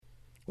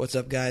What's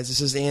up, guys?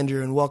 This is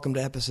Andrew, and welcome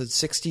to episode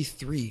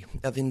 63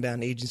 of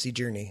Inbound Agency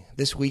Journey.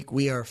 This week,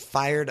 we are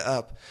fired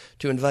up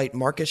to invite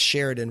Marcus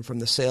Sheridan from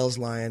the Sales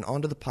Lion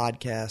onto the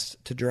podcast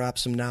to drop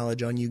some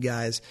knowledge on you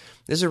guys.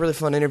 This is a really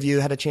fun interview.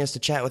 I had a chance to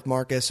chat with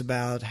Marcus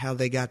about how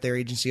they got their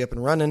agency up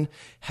and running,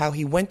 how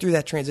he went through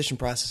that transition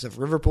process of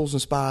river pools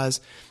and spas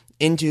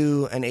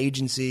into an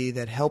agency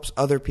that helps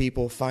other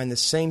people find the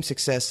same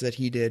success that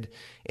he did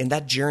in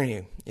that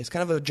journey. It's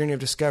kind of a journey of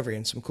discovery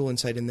and some cool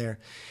insight in there.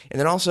 And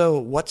then also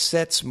what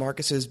sets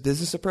Marcus's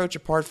business approach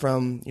apart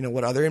from,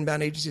 what other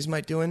inbound agencies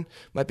might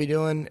be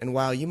doing. And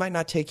while you might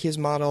not take his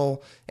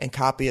model and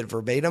copy it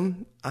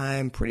verbatim,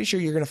 I'm pretty sure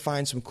you're going to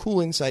find some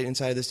cool insight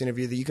inside of this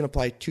interview that you can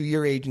apply to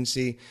your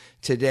agency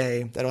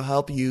today that'll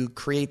help you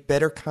create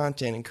better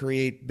content and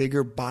create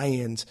bigger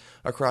buy-ins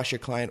across your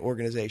client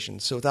organization.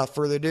 So without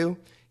further ado,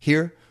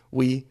 here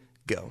we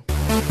go.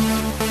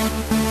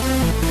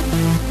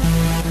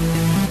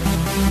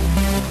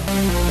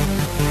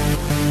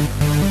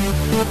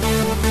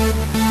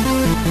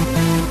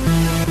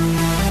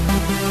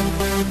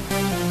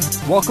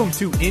 Welcome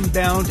to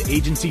Inbound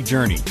Agency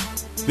Journey.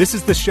 This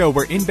is the show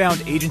where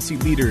inbound agency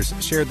leaders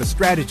share the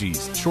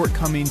strategies,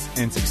 shortcomings,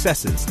 and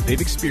successes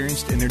they've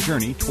experienced in their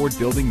journey toward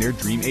building their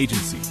dream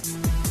agency.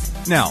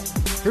 Now,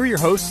 here are your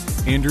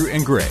hosts, Andrew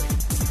and Gray.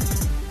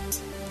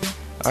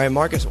 All right,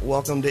 Marcus,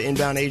 welcome to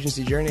Inbound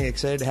Agency Journey.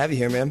 Excited to have you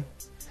here, man.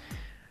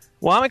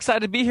 Well, I'm excited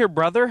to be here,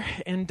 brother,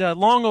 and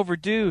long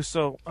overdue,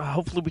 so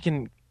hopefully we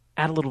can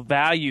add a little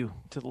value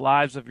to the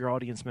lives of your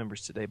audience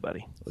members today,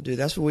 buddy. Well, dude,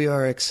 that's what we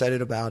are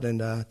excited about, and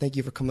thank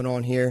you for coming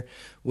on here.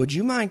 Would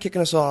you mind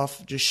kicking us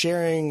off, just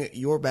sharing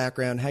your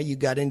background, how you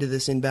got into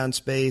this inbound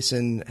space,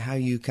 and how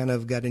you kind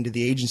of got into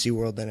the agency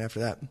world then after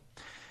that?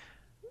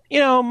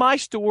 My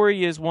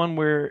story is one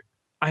where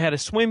I had a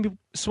swimming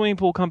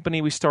pool company.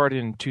 We started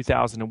in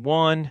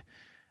 2001,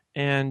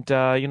 and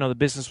the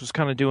business was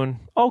kind of doing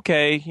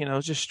okay.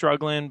 Just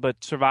struggling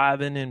but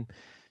surviving. And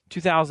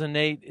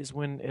 2008 is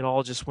when it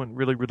all just went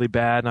really, really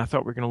bad, and I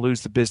thought we were going to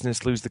lose the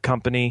business, lose the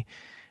company.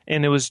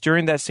 And it was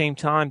during that same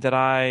time that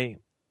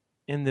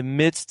in the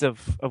midst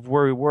of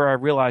where we were, I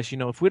realized,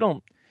 if we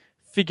don't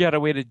figure out a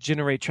way to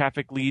generate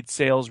traffic, leads,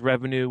 sales,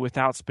 revenue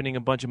without spending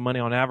a bunch of money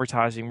on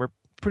advertising, we're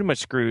pretty much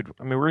screwed.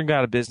 I mean, we're going to go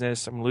out of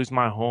business. I'm going to lose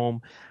my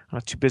home.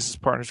 Two business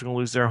partners are going to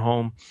lose their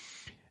home,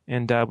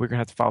 and we're going to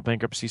have to file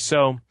bankruptcy.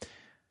 So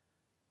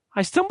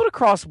I stumbled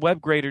across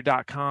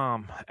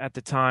webgrader.com at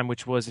the time,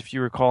 which was, if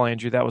you recall,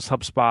 Andrew, that was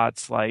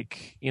HubSpot's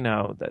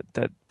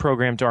that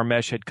program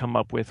Dharmesh had come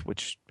up with,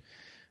 which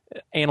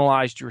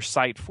analyzed your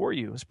site for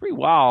you. It was pretty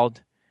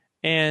wild.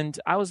 And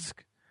I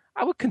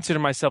would consider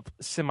myself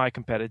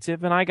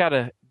semi-competitive, and I got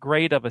a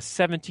grade of a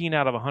 17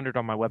 out of 100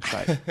 on my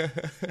website.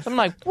 So I'm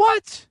like,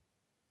 what?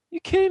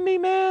 You kidding me,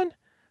 man?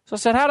 So I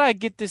said, how do I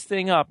get this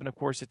thing up? And of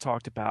course, it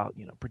talked about,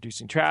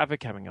 producing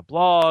traffic, having a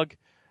blog.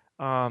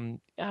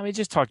 It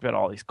just talked about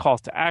all these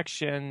calls to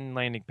action,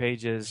 landing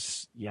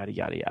pages, yada,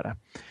 yada, yada.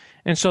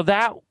 And so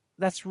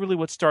that's really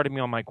what started me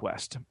on my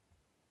quest.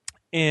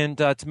 And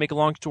to make a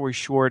long story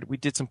short, we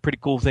did some pretty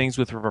cool things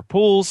with River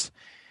Pools.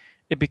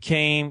 It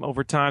became,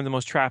 over time, the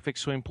most trafficked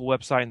swimming pool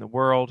website in the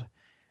world.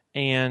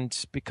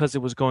 And because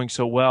it was going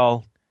so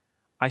well,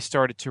 I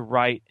started to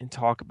write and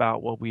talk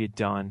about what we had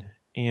done.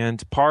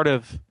 And part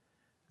of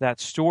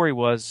that story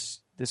was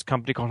this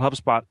company called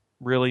HubSpot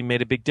really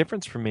made a big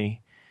difference for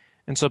me.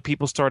 And so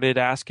people started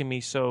asking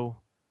me, can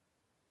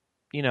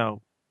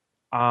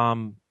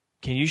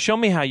you show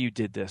me how you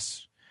did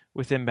this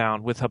with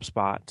Inbound, with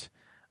HubSpot?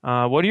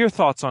 What are your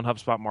thoughts on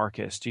HubSpot,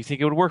 Marcus? Do you think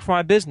it would work for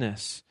my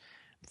business?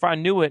 Before I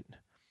knew it,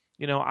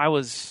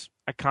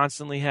 I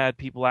constantly had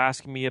people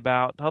asking me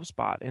about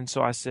HubSpot. And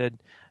so I said,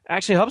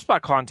 actually,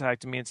 HubSpot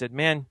contacted me and said,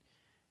 man,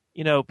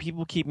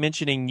 people keep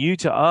mentioning you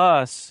to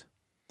us,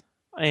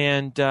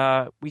 and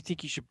we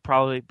think you should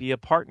probably be a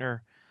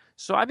partner.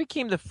 So I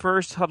became the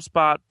first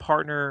HubSpot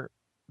partner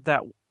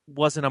that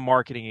wasn't a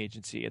marketing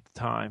agency at the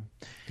time.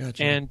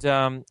 Gotcha.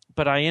 And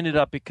but I ended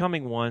up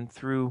becoming one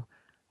through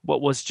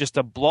what was just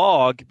a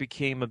blog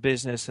became a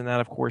business, and that,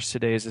 of course,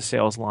 today is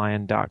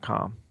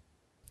thesaleslion.com.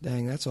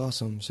 Dang, that's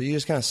awesome. So you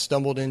just kind of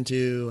stumbled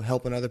into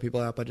helping other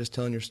people out by just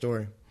telling your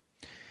story.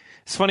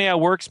 It's funny how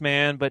it works,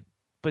 man, but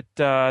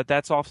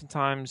that's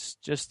oftentimes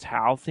just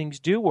how things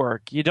do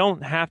work. You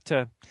don't have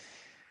to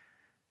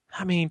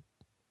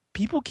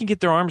people can get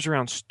their arms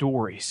around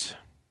stories.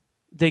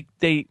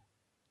 They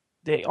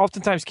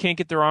oftentimes can't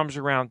get their arms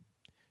around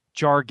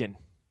jargon.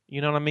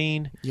 You know what I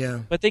mean?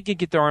 Yeah. But they can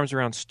get their arms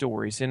around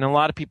stories. And a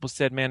lot of people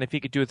said, man, if he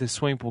could do it with a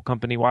swimming pool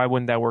company, why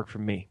wouldn't that work for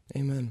me?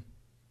 Amen.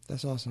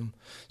 That's awesome.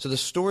 So the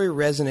story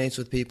resonates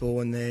with people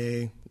when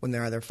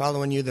they're either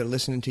following you, they're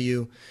listening to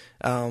you.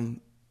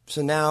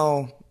 So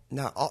now,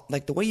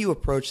 like the way you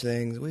approach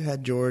things, we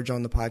had George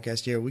on the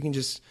podcast here. We can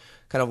just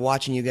kind of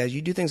watching you guys.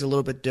 You do things a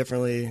little bit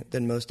differently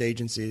than most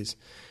agencies,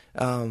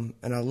 and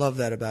I love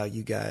that about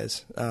you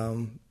guys.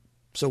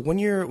 So when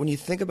you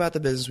think about the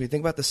business, when you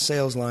think about the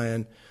Sales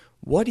Lion,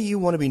 what do you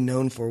want to be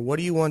known for? What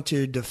do you want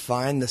to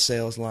define the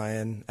Sales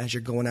Lion as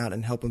you're going out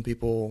and helping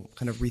people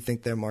kind of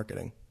rethink their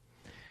marketing?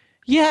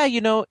 Yeah,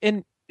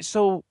 and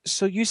so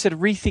you said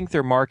rethink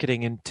their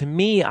marketing, and to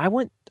me, I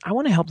want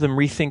to help them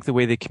rethink the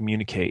way they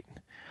communicate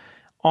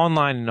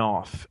online and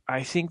off.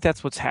 I think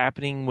that's what's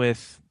happening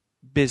with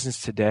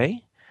business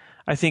today.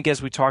 I think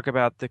as we talk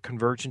about the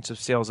convergence of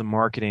sales and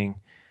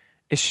marketing,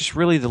 it's just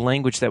really the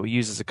language that we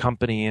use as a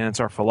company, and it's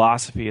our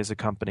philosophy as a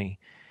company.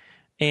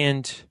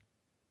 And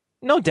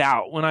no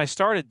doubt, when I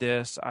started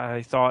this,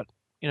 I thought,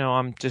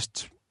 I'm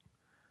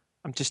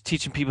just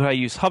teaching people how to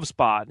use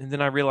HubSpot. And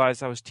then I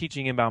realized I was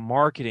teaching inbound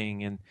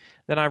marketing. And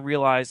then I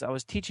realized I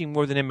was teaching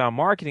more than inbound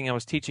marketing. I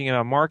was teaching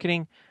inbound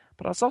marketing,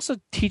 but I was also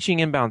teaching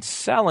inbound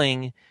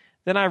selling.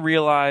 Then I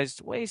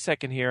realized, wait a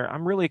second here,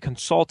 I'm really a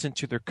consultant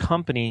to their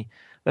company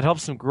that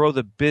helps them grow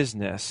the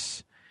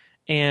business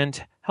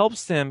and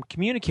helps them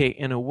communicate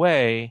in a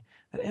way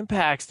that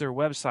impacts their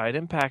website,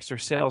 impacts their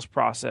sales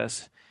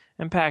process,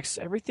 impacts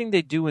everything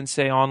they do and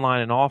say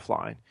online and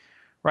offline.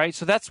 Right?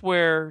 So that's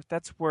where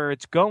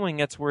it's going,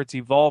 that's where it's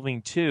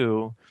evolving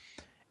to.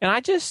 And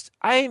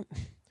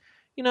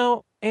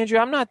Andrew,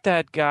 I'm not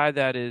that guy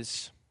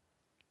that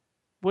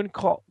wouldn't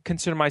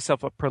consider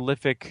myself a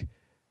prolific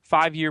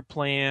 5-year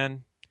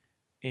plan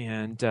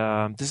and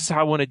this is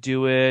how I want to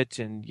do it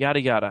and yada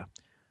yada.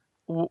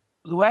 The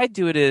way I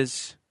do it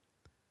is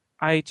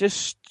I just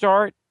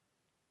start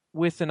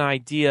with an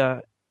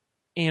idea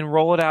and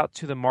roll it out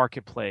to the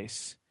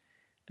marketplace.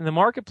 And the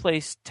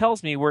marketplace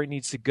tells me where it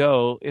needs to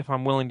go if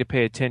I'm willing to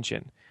pay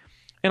attention.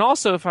 And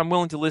also if I'm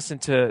willing to listen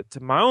to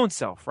my own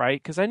self,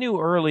 right? Because I knew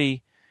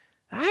early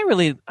I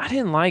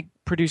didn't like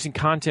producing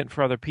content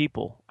for other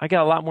people. I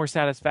got a lot more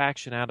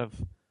satisfaction out of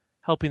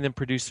helping them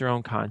produce their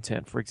own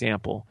content, for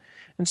example.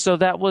 And so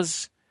that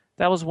was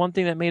one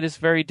thing that made us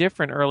very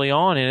different early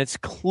on. And it's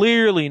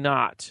clearly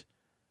not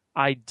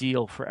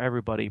ideal for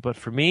everybody. But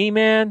for me,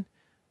 man,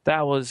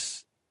 that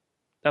was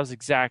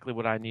exactly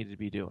what I needed to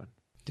be doing.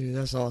 Dude,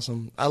 that's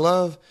awesome. I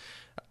love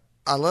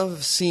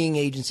seeing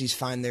agencies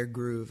find their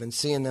groove and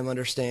seeing them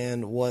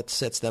understand what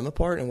sets them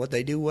apart and what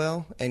they do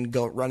well and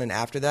go running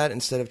after that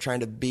instead of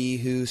trying to be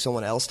who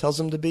someone else tells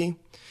them to be.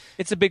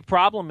 It's a big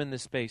problem in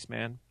this space,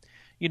 man.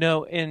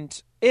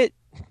 And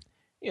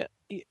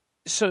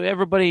so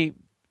everybody,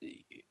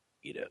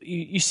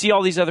 you see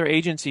all these other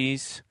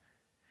agencies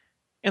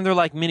and they're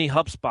like mini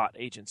HubSpot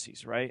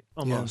agencies, right?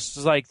 Almost. Yeah.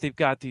 It's like they've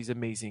got these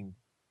amazing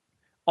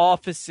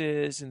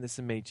offices and this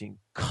amazing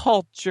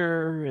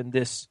culture and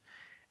this.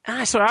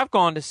 And so I've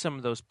gone to some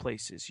of those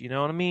places, you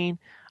know what I mean?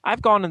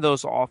 I've gone to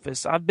those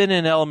offices. I've been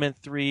in Element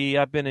 3.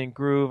 I've been in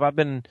Groove. I've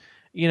been,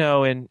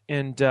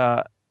 in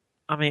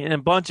a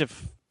bunch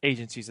of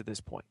agencies at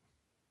this point.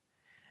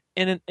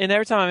 And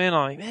every time I'm in,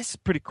 I'm like, this is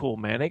pretty cool,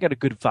 man. They got a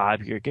good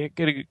vibe here.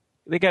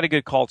 They got a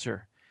good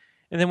culture.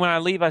 And then when I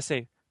leave, I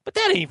say, but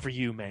that ain't for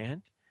you,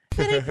 man.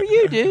 That ain't for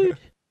you, dude.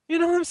 You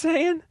know what I'm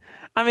saying?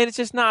 I mean, it's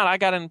just not. I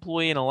got an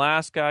employee in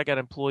Alaska. I got an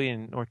employee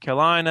in North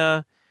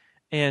Carolina.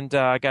 And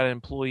I got an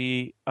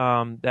employee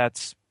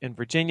that's in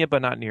Virginia,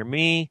 but not near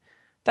me.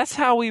 That's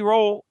how we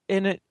roll.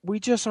 And we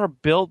just are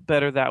built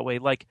better that way.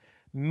 Like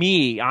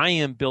me, I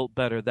am built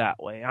better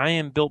that way. I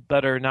am built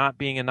better not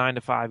being a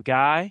 9-to-5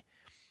 guy.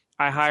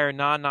 I hire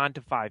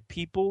non-9-to-5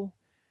 people.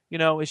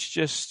 It's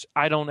just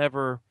I don't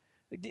ever.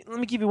 Let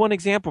me give you one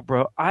example,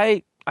 bro.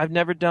 I have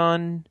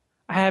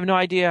no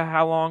idea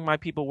how long my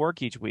people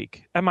work each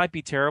week. That might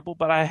be terrible,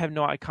 but I have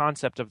no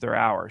concept of their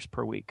hours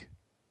per week.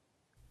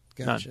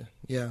 Gotcha. None.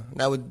 Yeah,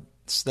 that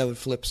would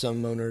flip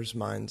some owners'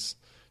 minds.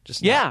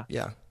 Just yeah.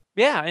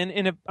 Yeah,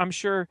 and I'm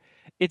sure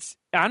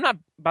I'm not.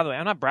 By the way,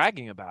 I'm not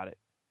bragging about it.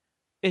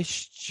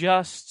 It's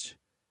just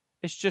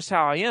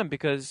how I am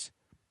because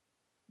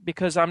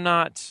I'm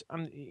not.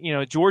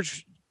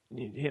 George.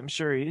 I'm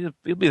sure he'll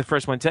be the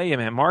first one to tell you,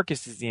 man.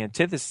 Marcus is the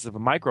antithesis of a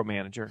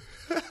micromanager,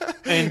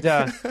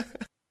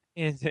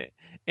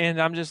 and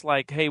I'm just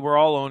like, hey, we're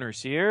all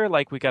owners here.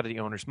 Like we got the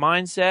owner's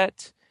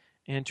mindset.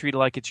 And treat it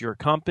like it's your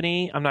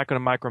company. I'm not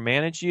going to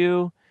micromanage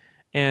you,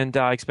 and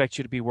I expect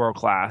you to be world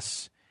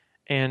class.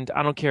 And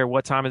I don't care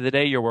what time of the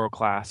day you're world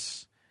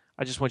class.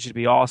 I just want you to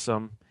be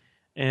awesome.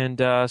 And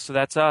so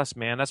that's us,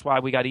 man. That's why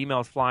we got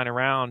emails flying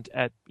around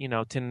at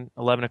 10,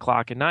 11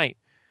 o'clock at night.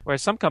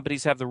 Whereas some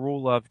companies have the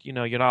rule of you're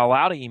not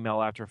allowed to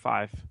email after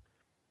 5.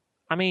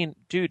 I mean,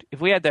 dude,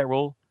 if we had that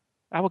rule,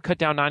 I would cut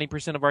down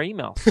 90% of our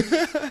emails.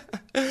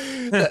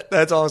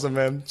 That's awesome,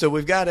 man. So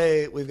we've got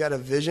a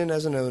vision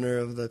as an owner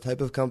of the type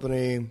of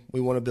company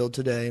we want to build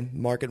today.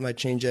 Market might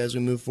change as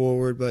we move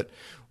forward, but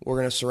we're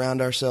going to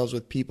surround ourselves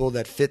with people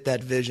that fit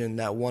that vision,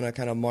 that want to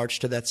kind of march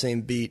to that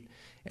same beat,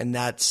 and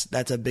that's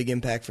a big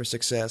impact for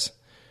success.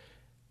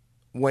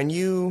 When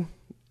you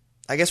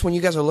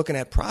guys are looking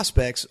at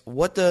prospects,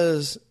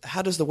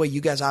 how does the way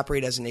you guys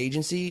operate as an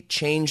agency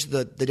change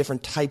the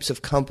different types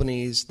of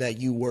companies that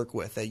you work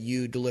with, that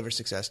you deliver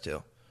success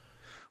to?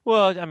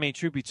 Well, I mean,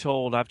 truth be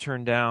told, I've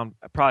turned down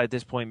probably at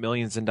this point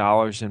millions of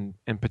dollars in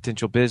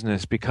potential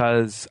business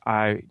because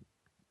I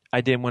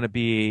didn't want to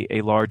be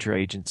a larger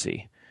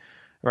agency,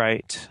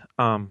 right?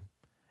 If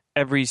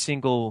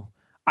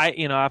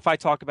I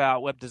talk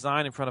about web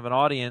design in front of an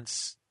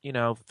audience,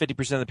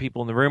 50% of the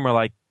people in the room are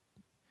like,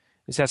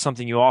 Is that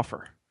something you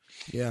offer?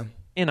 Yeah.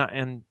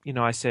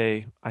 I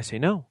say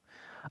no.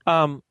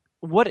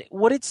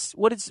 What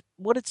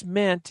it's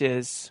meant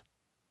is,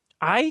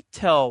 I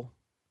tell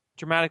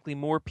dramatically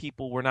more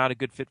people we're not a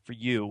good fit for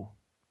you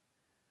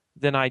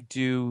than I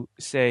do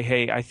say,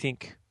 hey, I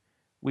think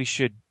we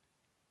should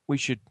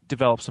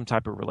develop some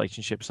type of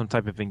relationship, some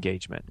type of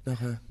engagement.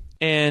 Okay.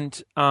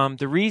 And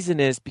the reason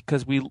is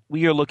because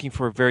we are looking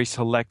for a very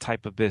select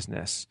type of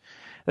business.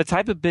 The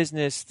type of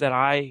business that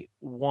I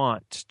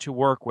want to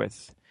work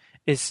with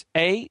is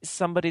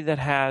somebody that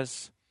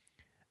has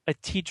a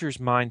teacher's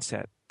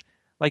mindset.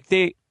 Like,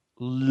 they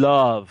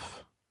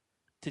love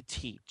to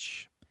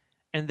teach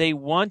and they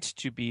want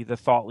to be the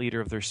thought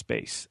leader of their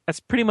space. That's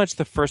pretty much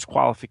the first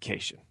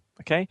qualification,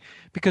 okay?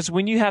 Because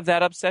when you have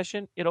that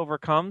obsession, it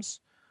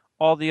overcomes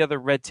all the other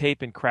red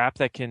tape and crap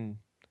that can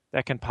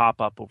pop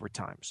up over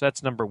time. So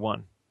that's number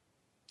one.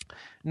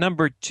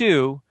 Number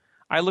two,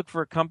 I look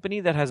for a company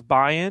that has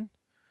buy-in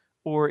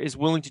or is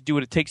willing to do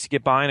what it takes to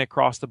get buy-in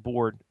across the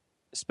board,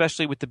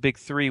 especially with the big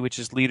three, which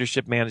is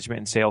leadership, management,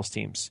 and sales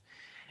teams.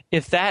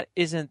 If that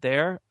isn't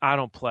there, I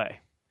don't play.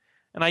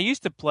 And I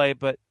used to play,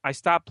 but I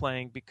stopped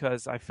playing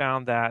because I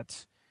found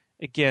that,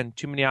 again,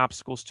 too many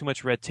obstacles, too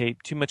much red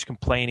tape, too much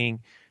complaining,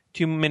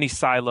 too many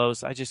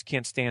silos. I just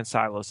can't stand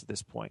silos at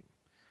this point.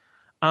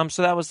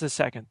 So that was the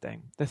second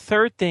thing. The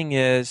third thing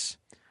is,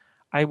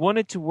 I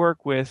wanted to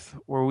work with,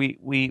 or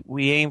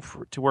we aim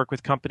to work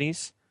with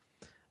companies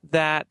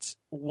that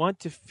want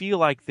to feel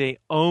like they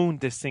own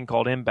this thing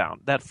called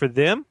inbound. That for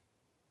them,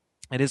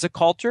 it is a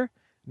culture,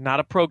 not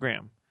a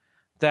program.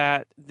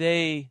 That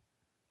they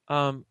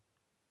talk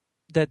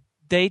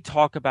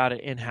about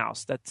it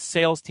in-house. That the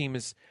sales team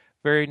is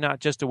very not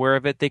just aware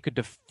of it. They could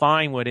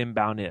define what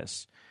inbound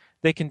is.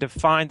 They can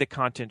define the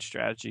content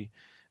strategy.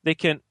 They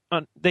can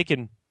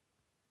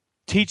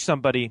teach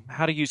somebody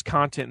how to use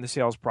content in the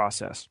sales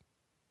process.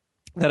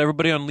 That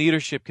everybody on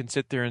leadership can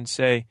sit there and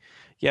say,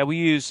 yeah, we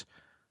use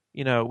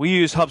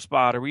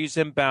HubSpot, or we use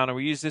Inbound, or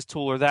we use this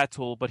tool or that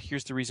tool, but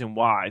here's the reason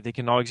why. They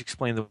can always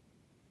explain the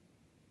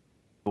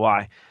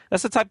why.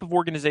 That's the type of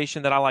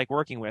organization that I like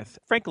working with.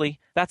 Frankly,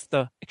 that's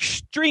the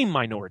extreme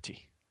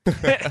minority.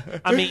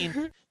 I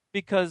mean,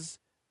 because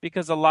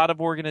a lot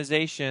of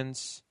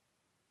organizations,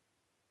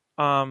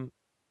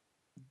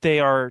 they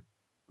are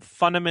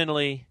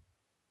fundamentally,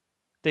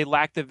 they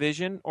lack the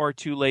vision or are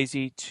too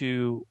lazy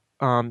to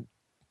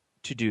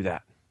do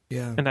that.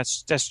 Yeah. And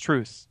that's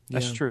truth.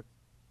 That's true.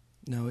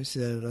 No, we see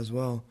that as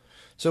well.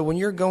 So when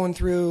you're going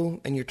through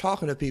and you're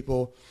talking to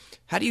people,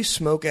 how do you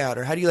smoke out,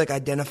 or how do you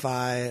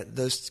identify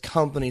those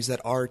companies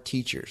that are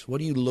teachers? What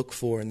do you look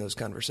for in those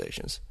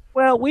conversations?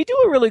 Well, we do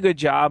a really good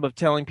job of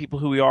telling people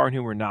who we are and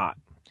who we're not.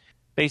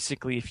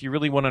 Basically, if you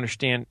really want to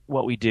understand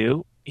what we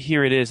do,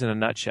 here it is in a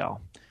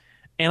nutshell.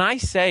 And I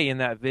say in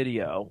that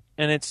video,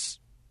 and it's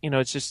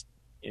just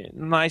a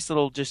nice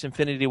little just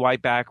infinity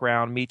white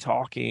background, me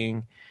talking.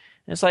 And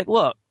it's like,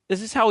 look,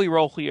 this is how we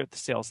roll here at the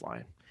sales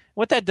line.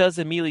 What that does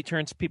immediately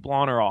turns people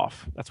on or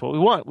off. That's what we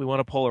want. We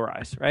want to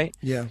polarize, right?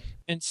 Yeah.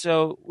 And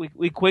so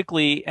we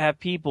quickly have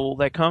people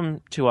that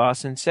come to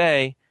us and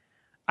say,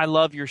 I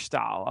love your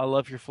style. I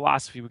love your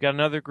philosophy. We've got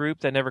another group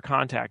that never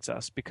contacts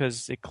us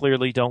because they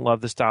clearly don't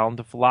love the style and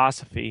the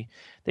philosophy.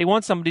 They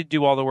want somebody to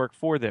do all the work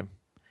for them.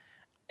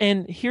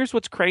 And here's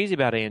what's crazy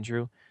about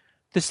Andrew.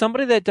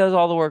 Somebody that does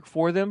all the work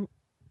for them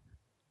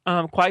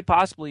quite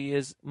possibly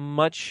is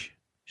much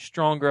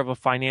stronger of a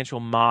financial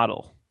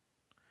model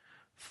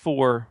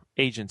for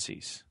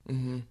agencies,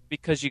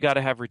 because you got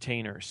to have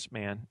retainers,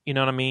 man. You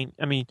know what I mean?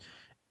 I mean,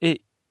 the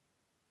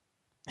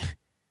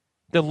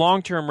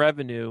long-term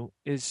revenue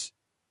is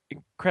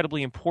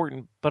incredibly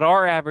important, but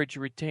our average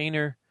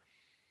retainer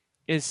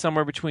is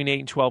somewhere between 8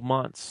 and 12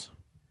 months.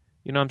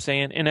 You know what I'm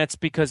saying? And that's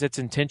because it's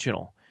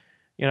intentional.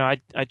 I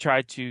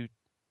try to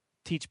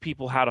teach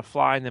people how to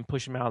fly and then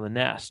push them out of the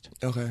nest.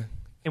 Okay.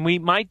 And we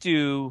might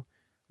do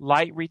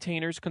light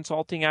retainers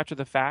consulting after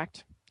the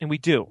fact, and we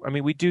do. I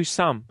mean, we do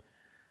some.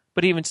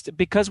 But even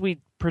because we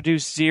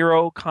produce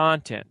zero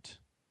content,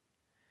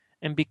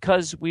 and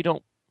because we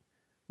don't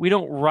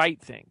write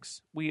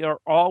things, we are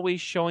always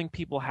showing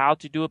people how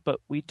to do it, but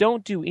we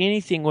don't do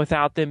anything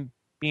without them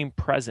being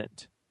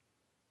present.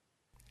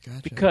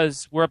 Gotcha.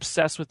 Because we're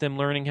obsessed with them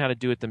learning how to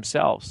do it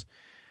themselves.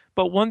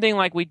 But one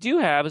thing we do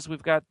have is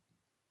we've got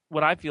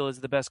what I feel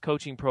is the best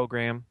coaching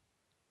program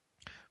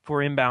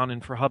for Inbound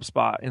and for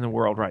HubSpot in the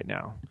world right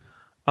now.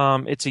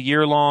 It's a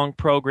year-long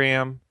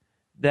program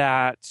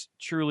that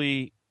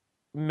truly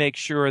make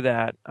sure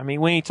that,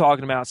 we ain't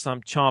talking about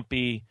some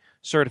chompy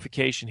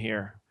certification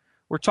here.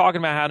 We're talking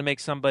about how to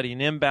make somebody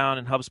an Inbound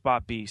and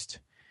HubSpot beast.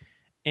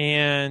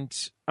 And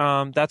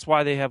that's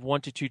why they have 1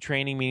 to 2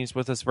 training meetings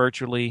with us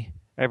virtually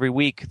every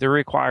week. They're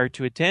required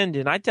to attend.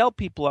 And I tell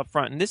people up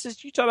front, and this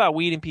is, you talk about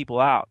weeding people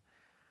out.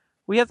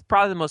 We have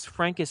probably the most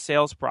frankest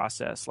sales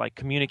process, like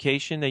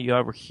communication, that you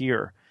ever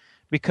hear.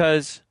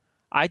 Because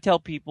I tell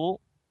people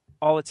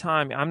all the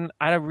time,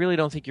 I really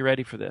don't think you're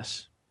ready for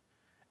this.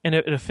 And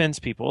it offends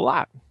people a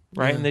lot,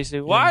 right? Yeah, and they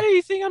say, why do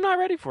you think I'm not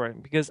ready for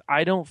it? Because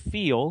I don't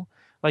feel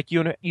Like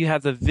you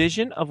have the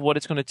vision of what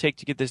it's going to take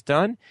to get this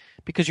done,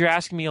 because you're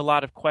asking me a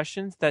lot of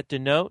questions that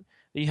denote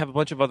that you have a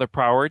bunch of other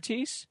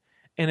priorities,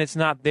 and it's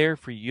not there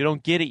for you. You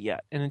don't get it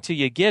yet, and until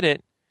you get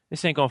it,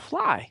 this ain't going to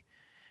fly.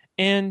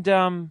 And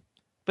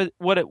but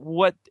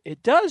what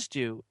it does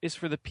do is,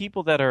 for the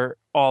people that are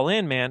all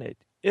in, man,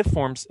 it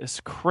forms this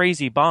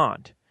crazy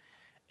bond,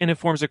 and it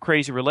forms a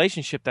crazy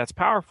relationship that's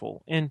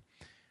powerful. And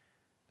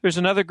there's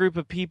another group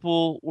of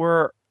people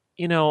where,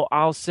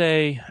 I'll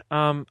say,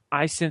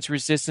 I sense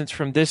resistance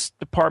from this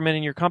department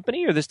in your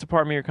company or this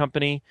department in your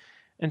company.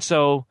 And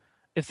so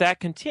if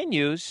that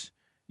continues,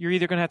 you're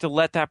either going to have to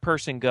let that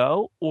person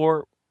go,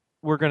 or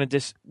we're going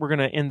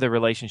to end the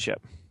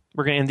relationship.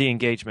 We're going to end the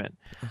engagement.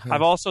 Mm-hmm.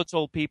 I've also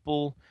told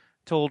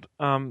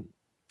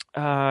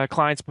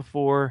clients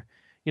before,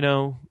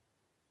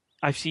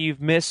 I see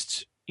you've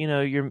missed,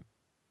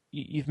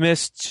 you've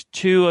missed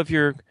 2 of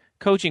your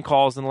coaching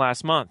calls in the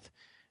last month.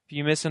 If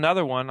you miss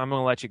another one, I'm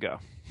going to let you go.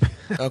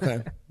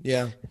 Okay.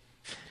 Yeah.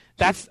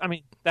 That's our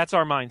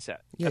mindset.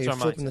 Yeah, that's you're our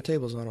flipping mindset. the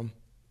tables on them.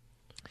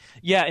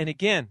 Yeah, and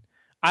again,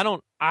 I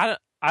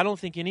don't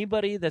think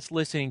anybody that's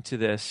listening to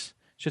this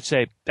should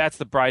say that's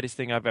the brightest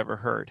thing I've ever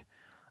heard,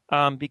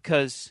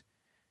 because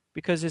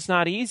it's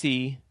not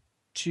easy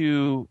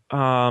to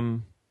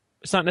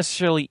it's not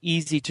necessarily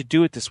easy to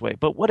do it this way.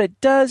 But what it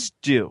does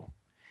do,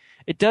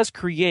 it does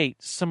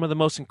create some of the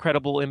most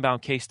incredible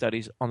inbound case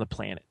studies on the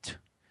planet,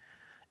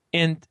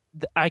 and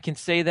I can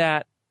say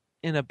that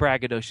in a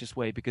braggadocious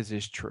way because it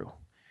is true.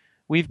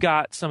 We've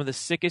got some of the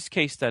sickest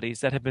case studies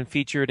that have been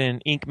featured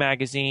in Inc.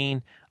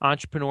 magazine,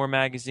 Entrepreneur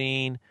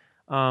magazine.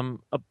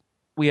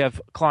 We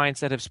have clients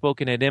that have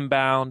spoken at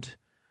Inbound.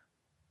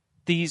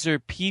 These are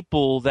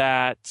people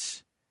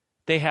that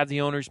they have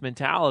the owner's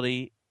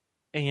mentality,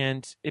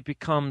 and it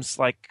becomes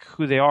like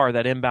who they are,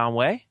 that inbound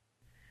way.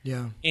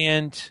 Yeah.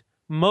 And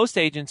most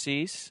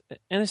agencies,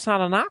 and it's not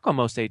a knock on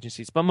most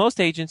agencies, but most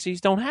agencies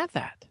don't have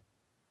that.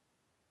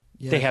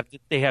 Yeah.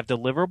 They have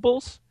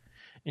deliverables,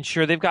 and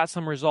sure, they've got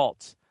some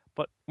results,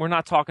 but we're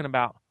not talking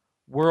about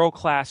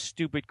world-class,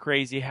 stupid,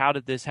 crazy, how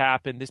did this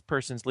happen? This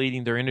person's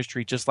leading their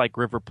industry just like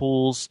River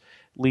Pools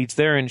leads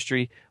their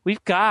industry.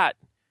 We've got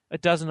a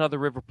dozen other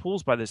River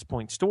Pools by this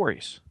point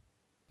stories.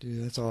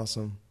 Dude, that's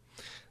awesome.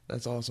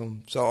 That's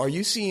awesome. So are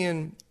you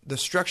seeing the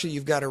structure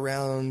you've got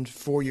around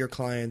for your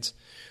clients,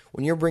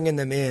 when you're bringing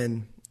them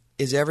in,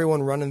 is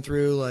everyone running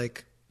through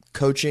like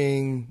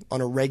coaching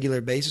on a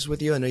regular basis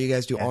with you? I know you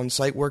guys do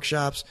on-site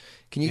workshops.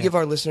 Can you give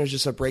our listeners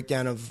just a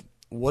breakdown of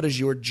what does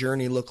your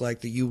journey look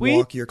like that you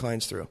walk your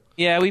clients through?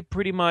 Yeah, we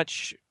pretty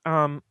much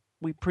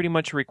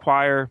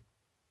require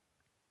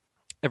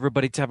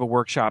everybody to have a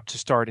workshop to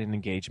start an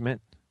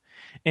engagement.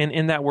 And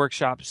in that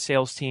workshop,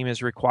 sales team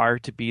is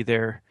required to be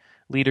there.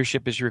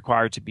 Leadership is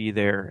required to be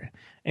there.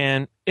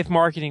 And if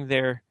marketing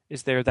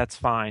is there, that's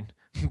fine.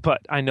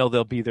 But I know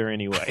they'll be there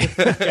anyway.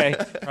 Okay,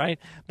 right?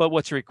 But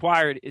what's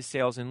required is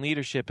sales and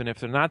leadership. And if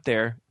they're not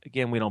there,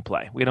 again, we don't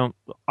play.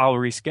 I'll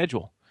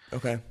reschedule.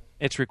 Okay.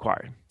 It's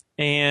required.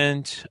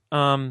 And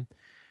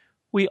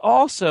we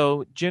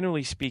also,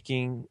 generally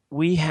speaking,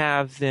 we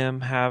have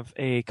them have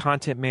a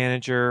content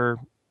manager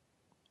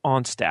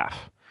on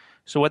staff.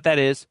 So what that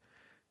is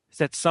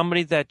that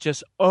somebody that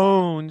just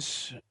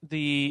owns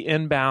the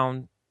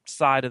inbound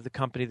side of the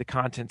company, the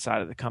content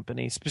side of the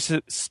company.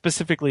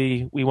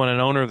 Specifically, we want an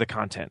owner of the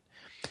content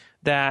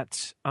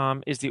that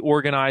is the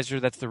organizer,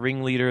 that's the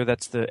ringleader,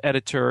 that's the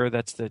editor,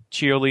 that's the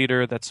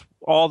cheerleader, that's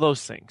all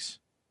those things.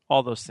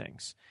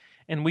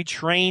 And we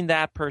train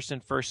that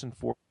person first and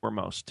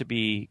foremost to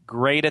be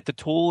great at the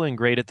tool and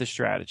great at the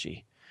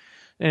strategy.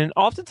 And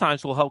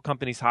oftentimes we'll help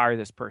companies hire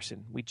this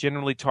person. We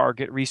generally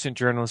target recent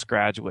journalist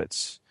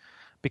graduates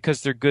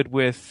because they're good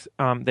with,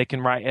 they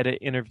can write, edit,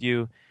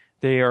 interview.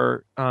 They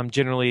are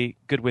generally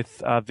good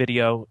with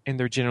video, and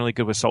they're generally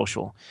good with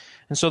social.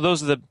 And so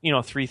those are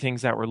the 3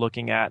 things that we're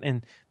looking at.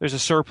 And there's a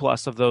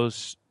surplus of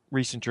those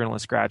recent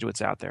journalist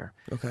graduates out there.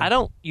 Okay. I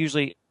don't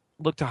usually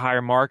look to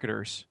hire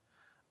marketers.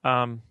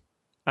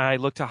 I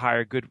look to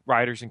hire good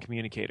writers and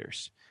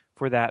communicators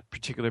for that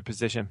particular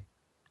position.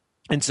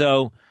 And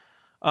so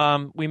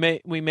we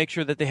make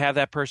sure that they have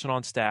that person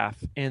on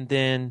staff, and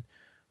then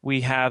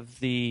we have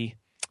the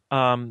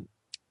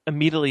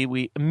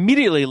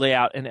immediately lay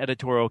out an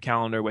editorial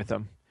calendar with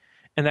them,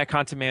 and that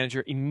content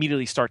manager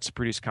immediately starts to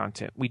produce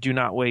content. We do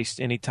not waste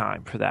any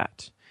time for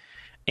that,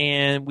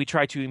 and we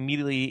try to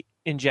immediately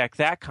inject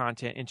that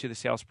content into the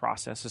sales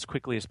process as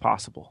quickly as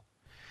possible,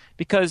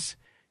 because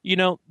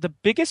the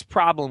biggest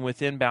problem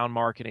with inbound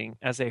marketing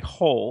as a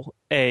whole,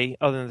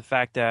 other than the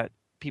fact that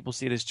people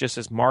see it as just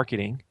as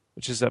marketing,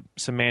 which is a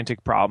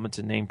semantic problem, it's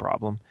a name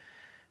problem,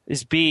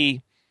 is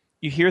B,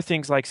 you hear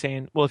things like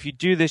saying, well, if you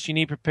do this, you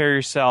need to prepare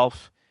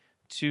yourself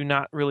to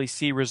not really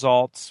see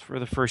results for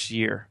the first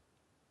year.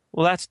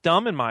 Well, that's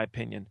dumb in my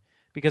opinion,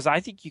 because I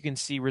think you can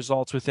see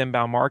results with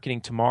inbound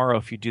marketing tomorrow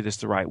if you do this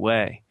the right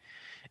way.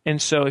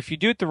 And so if you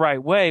do it the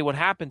right way, what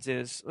happens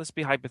is, let's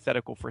be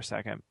hypothetical for a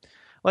second.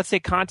 Let's say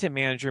content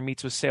manager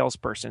meets with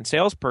salesperson.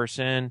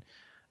 Salesperson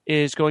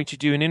is going to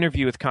do an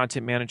interview with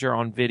Content Manager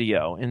on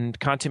video, and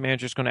Content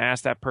Manager is going to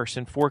ask that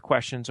person 4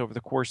 questions over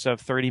the course of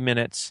 30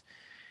 minutes.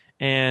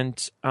 And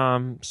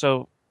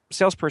so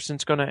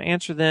salesperson's going to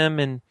answer them,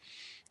 and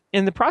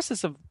in the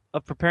process of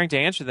preparing to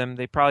answer them,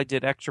 they probably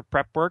did extra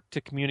prep work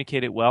to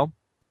communicate it well.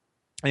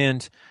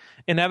 And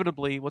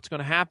inevitably, what's going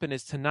to happen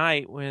is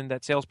tonight when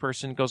that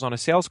salesperson goes on a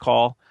sales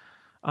call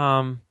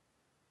and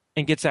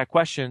gets that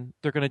question,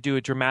 they're going to do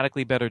a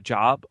dramatically better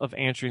job of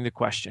answering the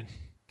question.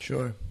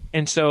 Sure.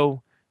 And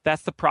so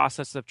that's the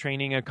process of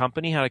training a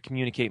company how to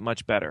communicate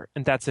much better.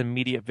 And that's an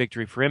immediate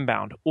victory for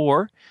inbound.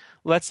 Or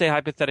let's say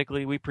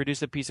hypothetically we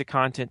produce a piece of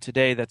content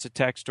today that's a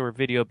text or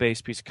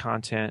video-based piece of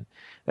content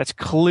that's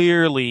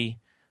clearly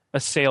a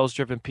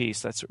sales-driven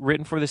piece that's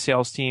written for the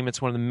sales team.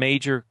 It's one of the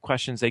major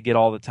questions they get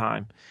all the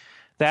time.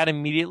 That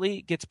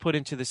immediately gets put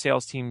into the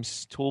sales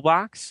team's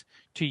toolbox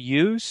to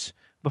use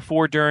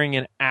before, during,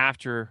 and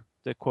after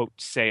the, quote,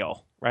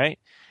 sale, right?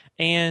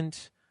 And,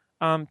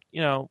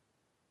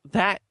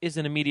 that is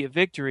an immediate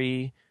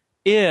victory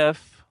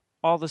if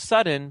all of a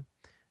sudden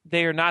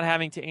they are not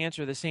having to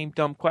answer the same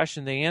dumb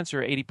question they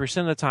answer 80%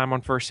 of the time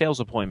on first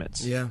sales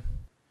appointments. Yeah.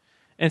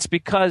 And it's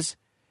because,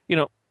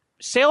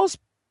 sales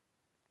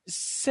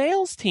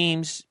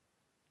teams,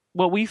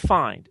 what we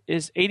find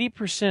is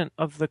 80%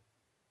 of the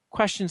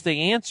questions they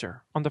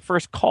answer on the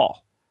first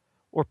call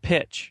or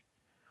pitch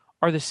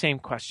are the same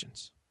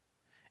questions.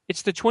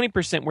 It's the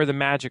 20% where the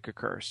magic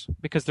occurs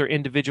because they're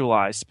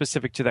individualized,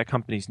 specific to that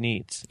company's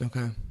needs.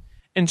 Okay.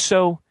 And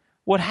so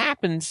what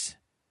happens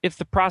if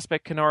the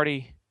prospect can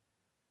already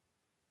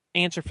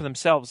answer for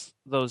themselves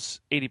those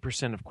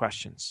 80% of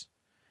questions?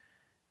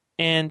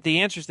 And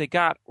the answers they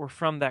got were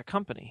from that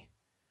company,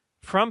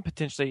 from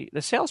potentially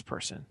the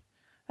salesperson.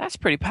 That's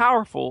pretty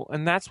powerful,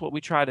 and that's what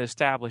we try to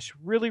establish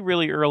really,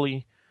 really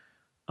early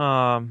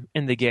in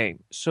the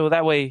game. So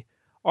that way,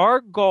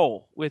 our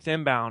goal with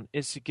Inbound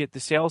is to get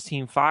the sales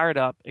team fired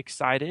up,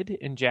 excited,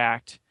 and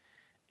jacked,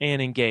 and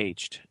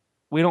engaged.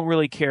 We don't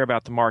really care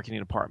about the marketing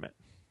department.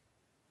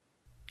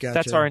 Gotcha.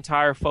 That's our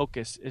entire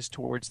focus is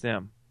towards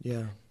them.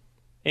 Yeah.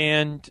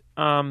 And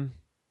I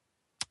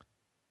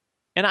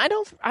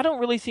don't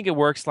really think it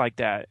works like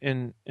that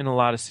in a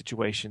lot of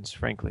situations,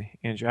 frankly,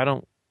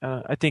 Andrew.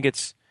 I think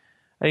it's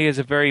a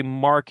very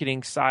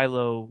marketing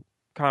silo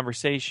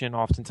conversation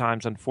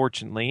oftentimes,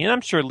 unfortunately. And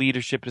I'm sure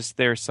leadership is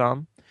there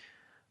some.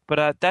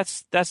 But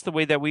that's the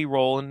way that we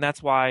roll, and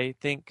that's why I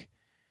think,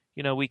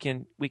 we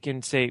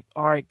can say,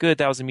 all right, good,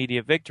 that was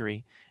immediate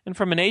victory. And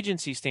from an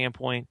agency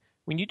standpoint,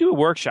 when you do a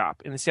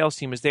workshop and the sales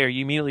team is there,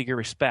 you immediately get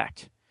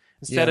respect.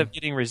 Instead of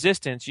getting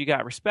resistance, you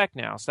got respect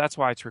now. So that's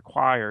why it's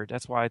required.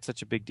 That's why it's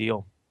such a big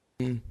deal.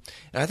 And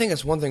I think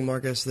that's one thing,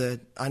 Marcus,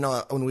 that I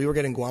know when we were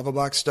getting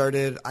GuavaBox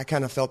started, I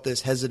kind of felt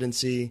this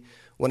hesitancy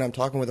when I'm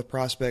talking with a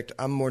prospect.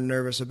 I'm more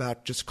nervous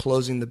about just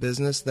closing the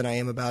business than I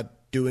am about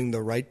doing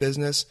the right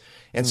business.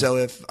 And so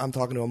if I'm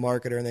talking to a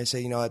marketer and they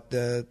say,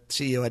 the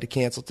CEO had to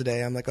cancel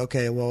today, I'm like,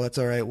 okay, well, that's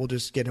all right. We'll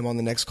just get him on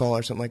the next call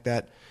or something like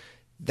that.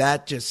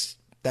 That's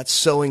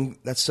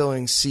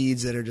sowing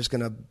seeds that are just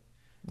going to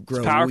grow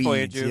it's powerful,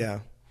 weeds. Andrew. Yeah.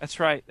 That's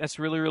right. That's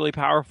really, really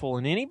powerful.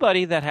 And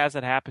anybody that has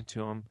that happen to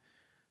them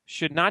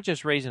should not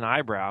just raise an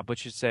eyebrow, but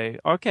should say,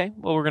 okay,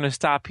 well, we're going to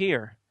stop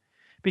here.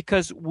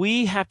 Because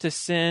we have to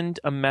send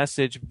a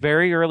message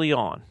very early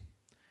on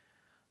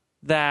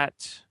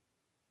that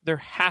there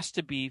has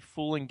to be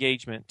full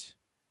engagement,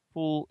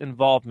 full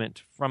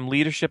involvement from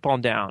leadership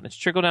on down. It's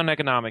trickle-down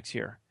economics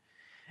here.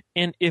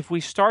 And if we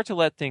start to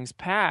let things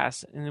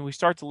pass and then we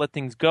start to let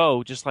things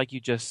go, just like you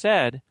just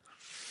said,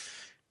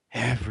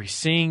 every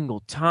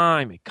single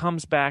time it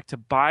comes back to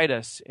bite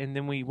us. And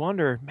then we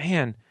wonder,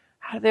 man,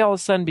 how did they all of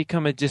a sudden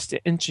become a just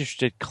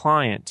interested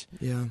client?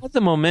 Yeah. Let the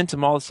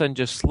momentum all of a sudden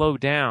just slow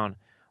down.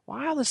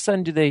 Why all of a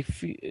sudden do they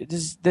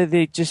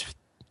just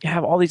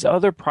have all these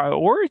other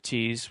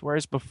priorities,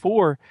 whereas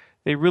before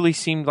they really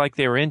seemed like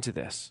they were into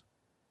this?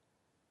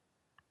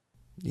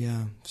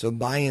 Yeah. So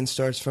buy-in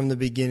starts from the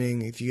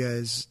beginning. If you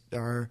guys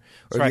are,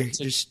 or right.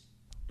 So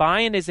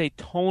buy-in is a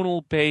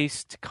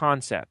tonal-based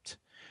concept.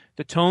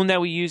 The tone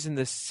that we use in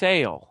the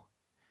sale,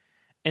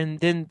 and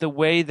then the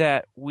way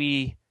that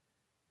we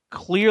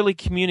clearly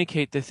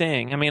communicate the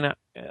thing. I mean,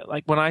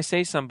 like when I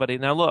say somebody,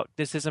 now look,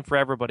 this isn't for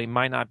everybody,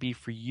 might not be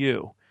for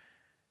you.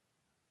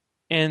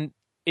 And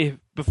if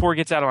before it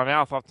gets out of my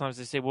mouth, oftentimes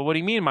they say, well, what do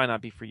you mean it might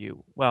not be for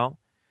you? Well,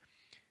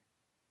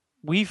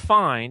 we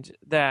find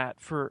that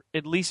for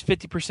at least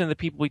 50% of the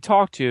people we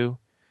talk to,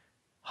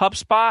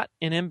 HubSpot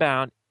and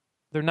Inbound,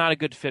 they're not a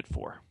good fit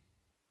for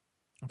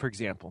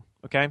example,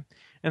 okay?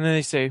 And then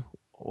they say,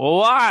 well,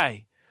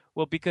 why?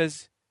 Well,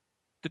 because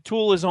the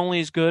tool is only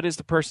as good as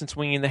the person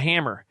swinging the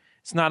hammer.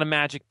 It's not a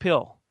magic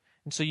pill.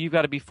 And so you've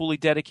got to be fully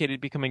dedicated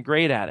to becoming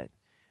great at it.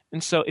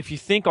 And so if you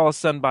think all of a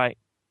sudden by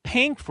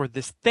paying for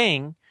this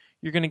thing,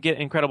 you're going to get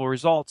incredible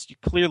results, you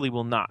clearly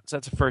will not. So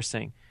that's the first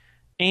thing.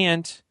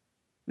 And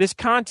this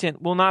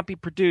content will not be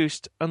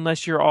produced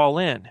unless you're all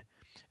in.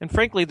 And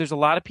frankly, there's a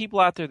lot of people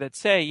out there that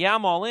say, yeah,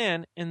 I'm all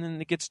in, and then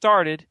they get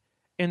started,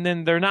 and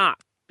then they're not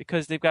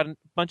because they've got a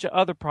bunch of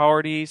other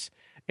priorities,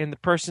 and the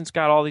person's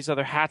got all these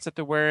other hats that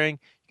they're wearing,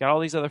 you got all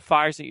these other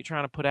fires that you're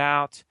trying to put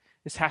out.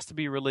 This has to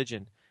be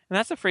religion. And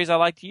that's the phrase I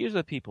like to use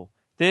with people.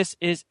 This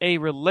is a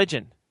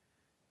religion.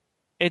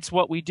 It's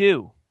what we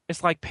do.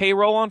 It's like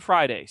payroll on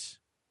Fridays.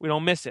 We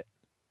don't miss it.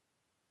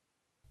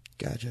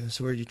 Gotcha.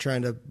 So are you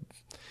trying to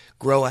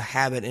grow a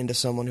habit into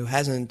someone who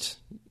hasn't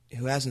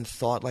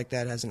thought like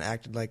that, hasn't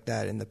acted like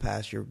that in the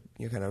past? You're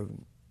kind of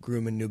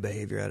grooming new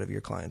behavior out of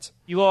your clients.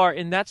 You are,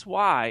 and that's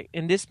why,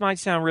 and this might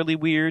sound really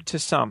weird to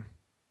some,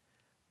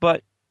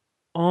 but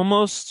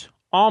almost,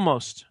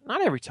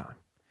 not every time,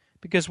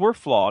 because we're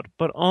flawed,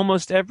 but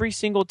almost every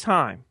single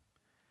time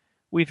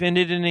we've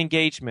ended an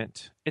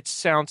engagement, it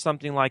sounds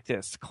something like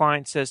this. The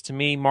client says to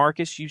me,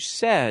 Marcus, you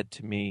said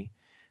to me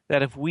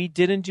that if we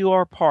didn't do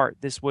our part,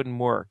 this wouldn't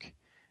work.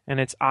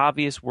 And it's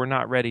obvious we're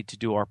not ready to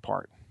do our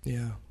part.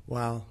 Yeah.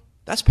 Wow.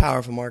 That's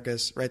powerful,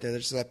 Marcus, right there.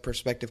 There's that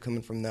perspective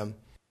coming from them.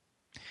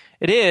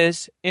 It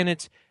is, and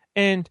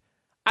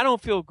I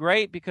don't feel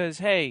great because,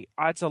 hey,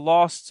 it's a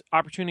lost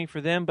opportunity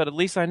for them, but at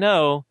least I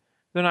know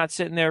they're not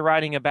sitting there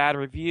writing a bad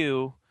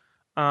review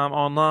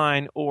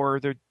online, or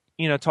they're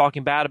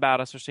talking bad about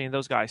us or saying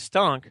those guys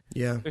stunk.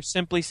 Yeah. They're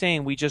simply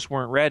saying we just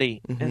weren't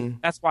ready, Mm-hmm. and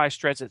that's why I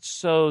stress it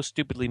so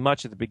stupidly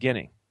much at the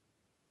beginning.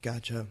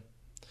 Gotcha.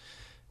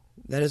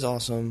 That is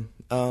awesome.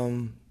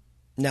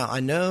 Now, I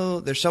know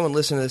there's someone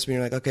listening to this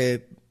being like,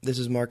 okay, this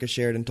is Marcus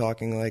Sheridan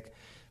talking like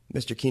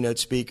Mr. Keynote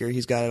Speaker.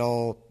 He's got it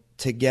all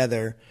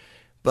together.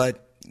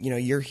 But,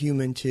 you're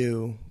human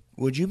too.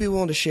 Would you be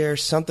willing to share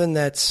something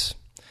that's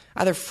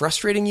either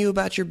frustrating you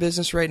about your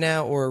business right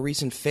now, or a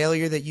recent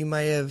failure that you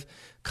might have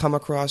come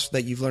across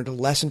that you've learned a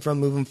lesson from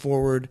moving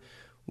forward?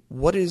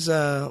 What's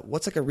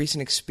like a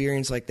recent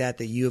experience like that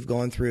you have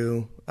gone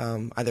through,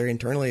 either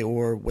internally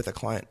or with a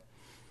client?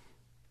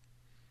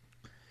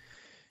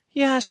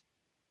 Yeah.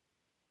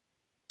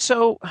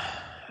 So,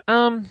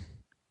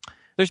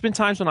 there's been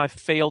times when I've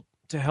failed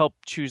to help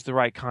choose the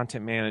right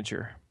content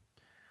manager.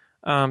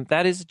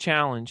 That is a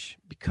challenge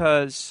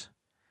because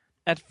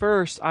at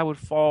first I would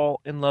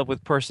fall in love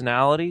with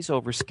personalities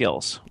over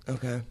skills.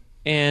 Okay.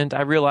 And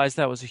I realized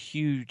that was a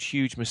huge,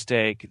 huge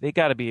mistake. They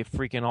got to be a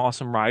freaking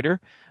awesome writer,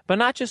 but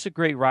not just a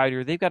great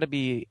writer. They got to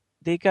be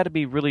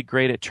really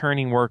great at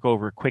turning work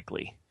over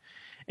quickly.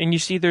 And you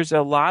see, there's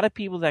a lot of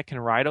people that can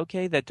write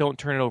okay that don't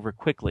turn it over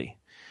quickly.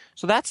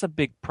 So that's a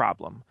big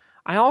problem.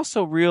 I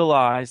also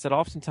realized that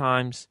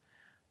oftentimes,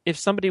 if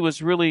somebody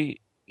was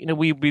really,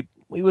 we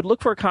would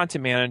look for a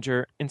content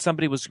manager, and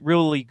somebody was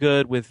really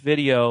good with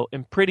video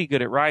and pretty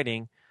good at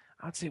writing,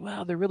 I'd say,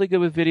 well, they're really good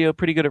with video,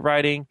 pretty good at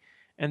writing.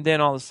 And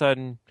then all of a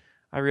sudden,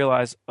 I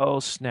realize, oh,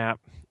 snap,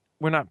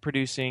 we're not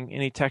producing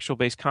any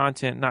textual-based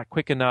content, not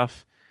quick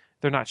enough.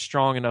 They're not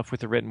strong enough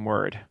with the written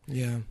word.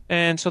 Yeah.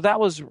 And so that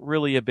was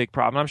really a big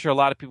problem. I'm sure a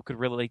lot of people could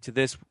relate to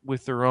this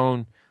with their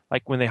own,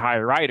 like when they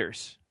hire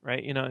writers,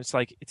 right? It's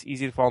like it's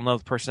easy to fall in love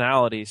with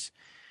personalities.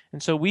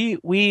 And so we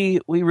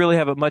really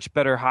have a much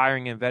better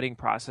hiring and vetting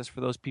process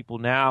for those people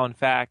now. In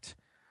fact,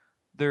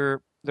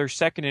 their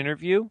second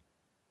interview,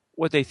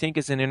 what they think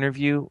is an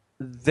interview,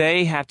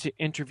 they have to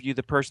interview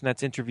the person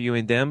that's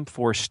interviewing them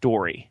for a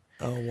story.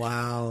 Oh,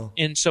 wow.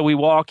 And so they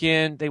walk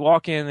in,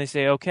 they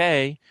say,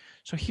 okay,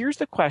 so here's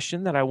the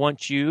question that I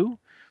want you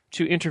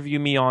to interview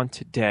me on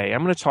today.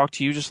 I'm going to talk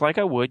to you just like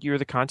I would. You're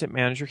the content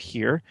manager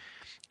here.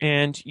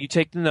 And you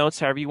take the notes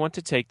however you want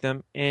to take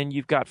them, and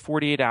you've got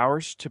 48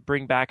 hours to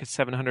bring back a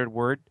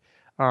 700-word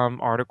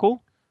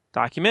article,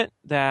 document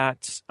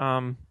that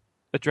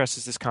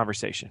addresses this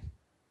conversation.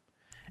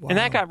 Wow. And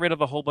that got rid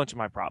of a whole bunch of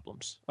my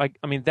problems.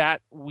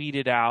 That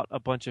weeded out a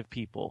bunch of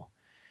people.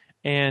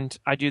 And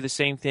I do the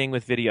same thing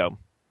with video.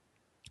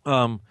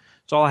 So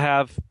I'll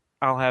have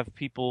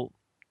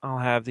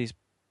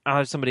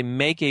somebody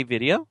make a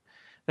video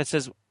that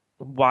says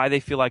why they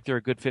feel like they're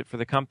a good fit for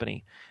the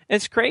company. And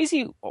it's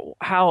crazy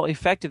how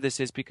effective this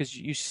is, because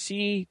you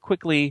see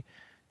quickly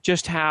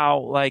just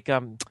how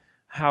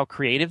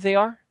creative they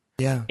are.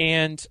 Yeah.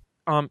 And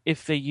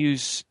if they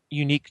use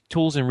unique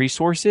tools and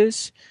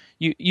resources,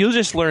 you'll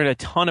just learn a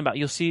ton about.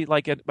 You'll see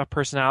like a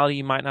personality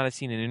you might not have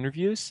seen in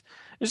interviews.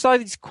 There's a lot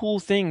of these cool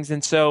things,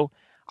 and so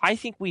I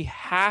think we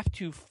have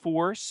to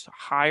force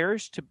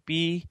hires to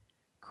be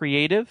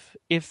creative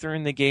if they're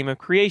in the game of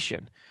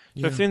creation.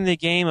 So if they're in the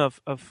game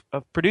of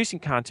producing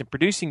content,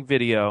 producing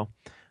video,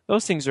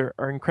 those things are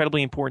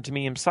incredibly important to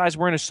me. And besides,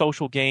 we're in a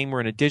social game,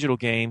 we're in a digital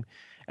game.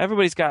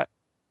 You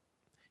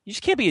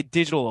just can't be a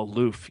digital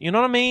aloof. You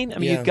know what I mean?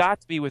 You've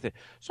got to be with it.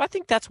 So I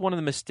think that's one of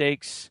the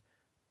mistakes.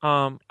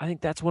 That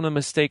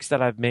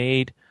I've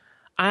made.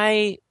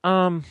 I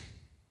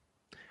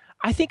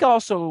think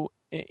also,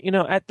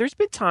 there's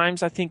been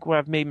times I think where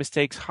I've made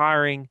mistakes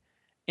hiring,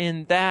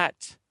 in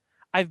that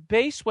I've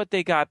based what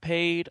they got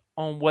paid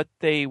on what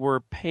they were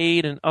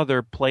paid in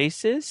other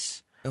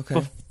places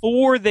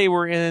before they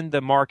were in the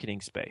marketing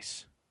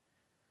space.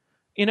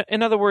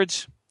 In other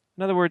words,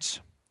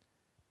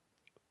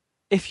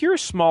 if you're a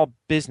small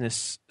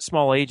business,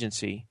 small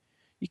agency,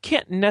 you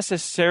can't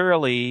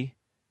necessarily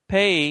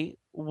pay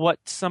what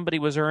somebody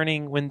was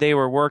earning when they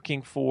were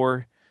working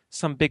for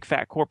some big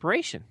fat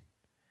corporation.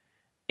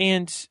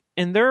 And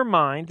in their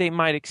mind, they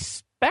might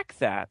expect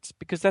that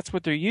because that's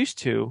what they're used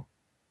to.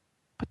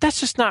 But that's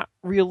just not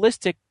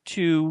realistic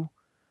to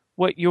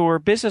what your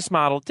business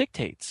model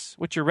dictates,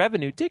 what your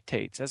revenue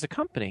dictates as a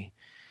company.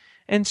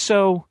 And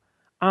so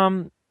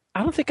I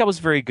don't think I was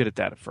very good at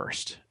that at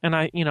first. And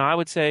I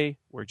would say,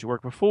 where'd you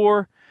work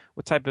before?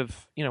 What type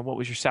of, what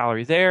was your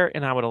salary there?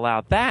 And I would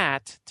allow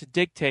that to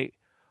dictate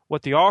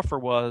what the offer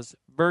was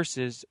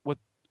versus what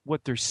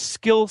their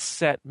skill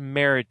set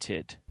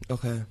merited.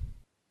 Okay.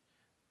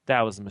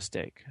 That was a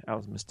mistake.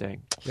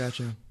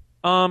 Gotcha.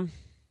 I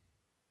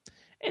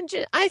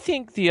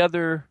think the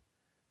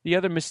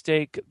other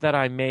mistake that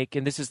I make,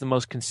 and this is the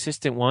most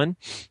consistent one,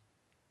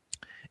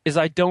 is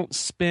I don't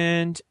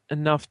spend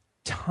enough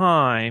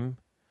time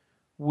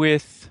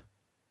with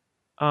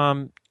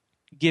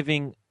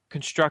giving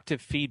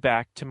constructive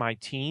feedback to my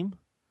team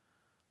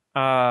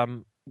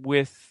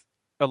with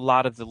a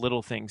lot of the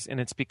little things. And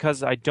it's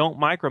because I don't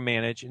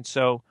micromanage. And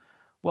so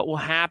what will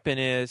happen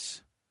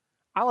is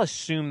I'll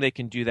assume they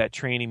can do that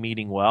training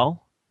meeting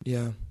well.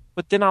 Yeah.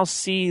 But then I'll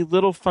see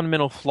little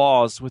fundamental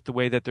flaws with the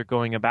way that they're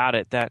going about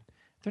it that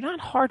they're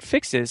not hard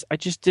fixes. I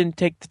just didn't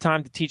take the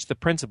time to teach the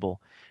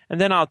principle. And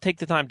then I'll take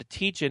the time to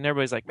teach it, and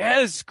everybody's like,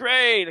 man, this is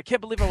great. I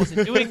can't believe I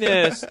wasn't doing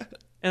this.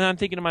 And I'm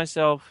thinking to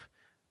myself,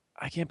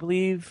 I can't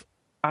believe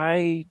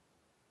I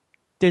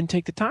didn't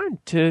take the time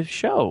to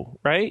show,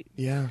 right?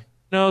 Yeah.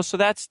 No, so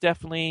that's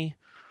definitely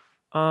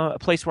a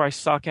place where I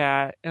suck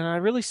at. And I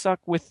really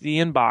suck with the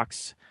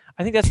inbox.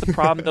 I think that's the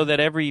problem, though, that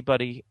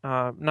everybody,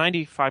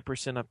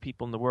 95% of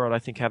people in the world, I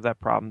think, have that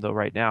problem, though,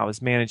 right now,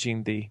 is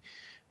managing the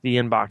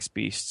inbox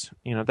beasts.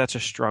 That's a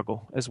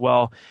struggle as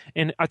well.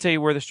 And I'll tell you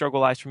where the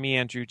struggle lies for me,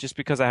 Andrew, just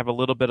because I have a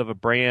little bit of a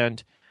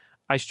brand.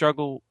 I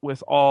struggle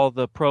with all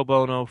the pro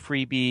bono,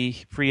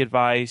 freebie, free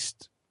advice,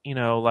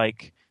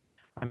 like,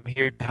 I'm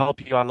here to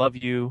help you, I love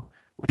you,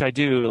 which I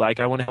do. Like,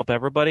 I want to help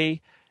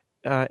everybody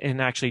in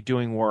actually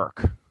doing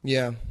work.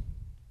 Yeah.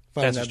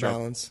 Find that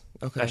balance.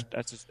 Okay.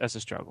 That's a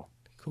struggle.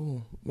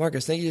 Cool.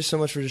 Marcus, thank you just so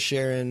much for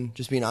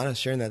just being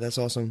honest, sharing that. That's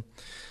awesome.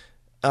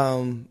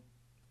 2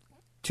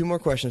 more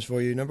questions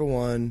for you. Number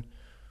one,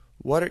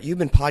 you've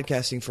been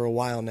podcasting for a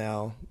while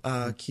now.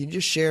 Can you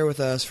just share with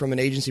us from an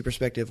agency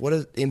perspective, what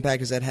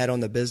impact has that had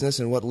on the business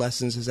and what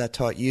lessons has that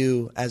taught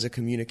you as a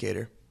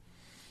communicator?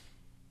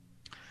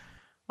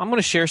 I'm going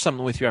to share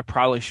something with you I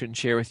probably shouldn't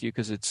share with you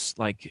because it's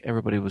like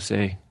everybody would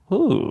say,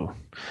 ooh.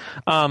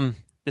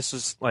 This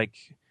is like,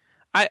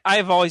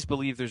 I've always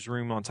believed there's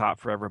room on top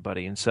for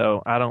everybody. And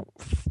so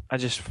I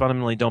just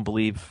fundamentally don't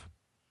believe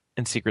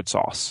in secret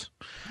sauce.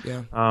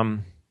 Yeah.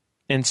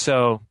 And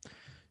so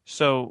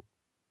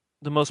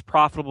the most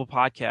profitable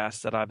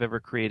podcast that I've ever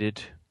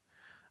created,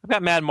 I've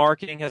got Mad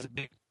Marketing, has a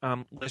big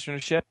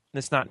listenership, and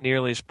it's not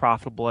nearly as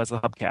profitable as the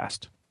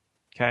Hubcast.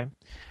 Okay.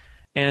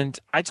 And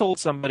I told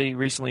somebody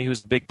recently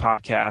who's a big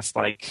podcast,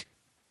 like,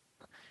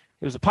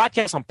 it was a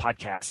podcast on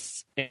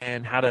podcasts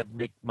and how to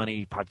make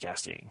money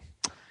podcasting.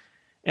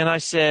 And I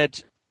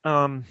said,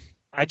 I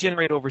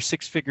generate over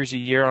 6 figures a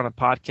year on a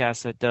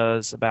podcast that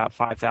does about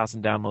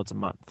 5,000 downloads a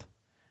month.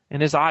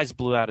 And his eyes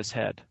blew out his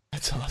head.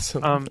 That's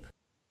awesome.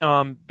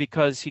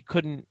 Because he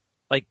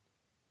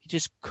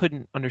just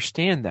couldn't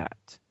understand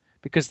that,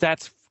 because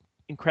that's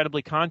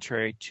incredibly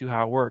contrary to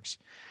how it works.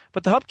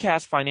 But the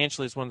Hubcast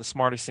financially is one of the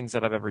smartest things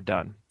that I've ever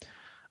done,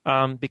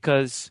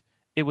 because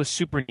it was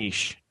super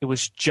niche. It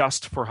was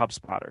just for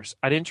HubSpotters.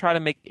 I didn't try to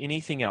make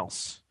anything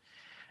else.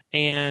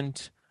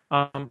 And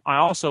I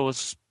also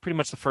was pretty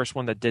much the first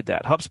one that did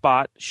that.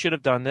 HubSpot should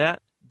have done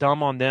that.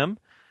 Dumb on them.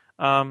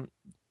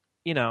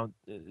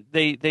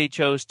 They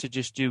chose to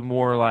just do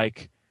more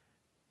like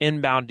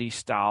inboundy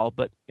style,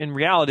 but in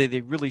reality,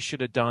 they really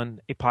should have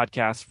done a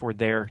podcast for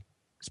their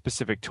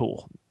specific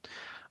tool.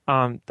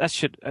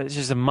 It's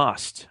just a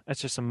must.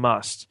 That's just a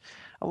must.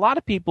 A lot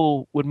of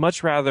people would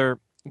much rather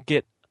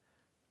get,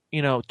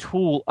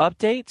 tool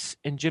updates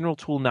and general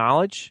tool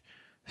knowledge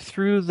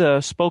through the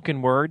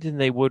spoken word than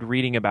they would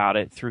reading about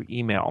it through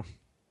email.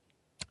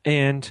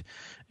 And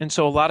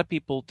so a lot of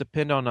people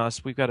depend on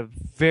us. We've got a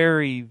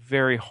very,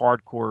 very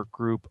hardcore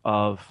group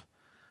of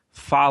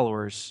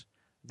followers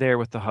there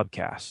with the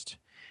Hubcast.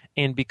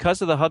 And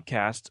because of the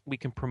Hubcast, we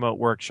can promote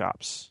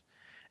workshops.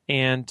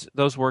 And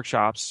those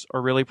workshops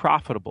are really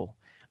profitable.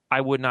 I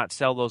would not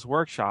sell those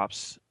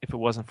workshops if it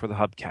wasn't for the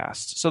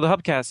Hubcast. So the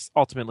Hubcast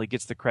ultimately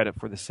gets the credit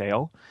for the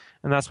sale.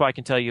 And that's why I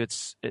can tell you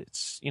it's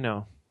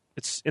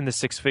in the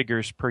 6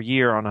 figures per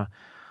year on a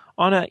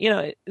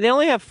they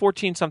only have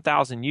 14-some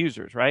thousand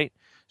users, right?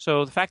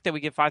 So the fact that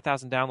we get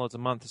 5,000 downloads a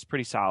month is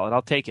pretty solid.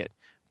 I'll take it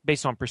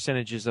based on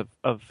percentages of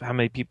how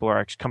many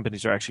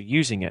companies are actually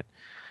using it.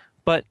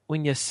 But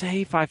when you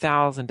say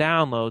 5,000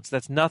 downloads,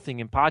 that's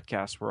nothing in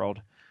podcast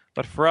world.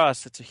 But for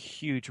us, it's a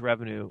huge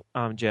revenue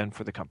gen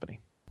for the company.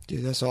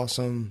 Dude, that's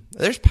awesome.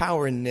 There's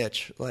power in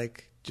niche, and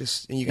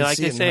you can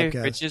see it in the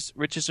Hubcast.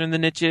 Riches are in the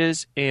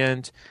niches,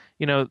 and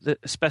the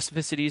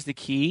specificity is the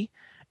key.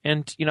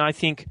 And I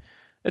think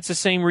it's the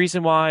same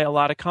reason why a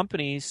lot of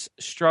companies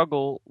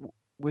struggle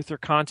with their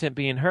content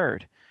being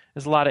heard.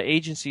 There's a lot of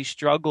agencies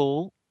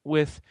struggle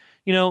with,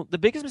 the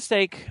biggest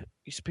mistake,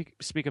 you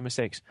speak of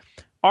mistakes,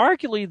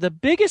 arguably the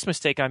biggest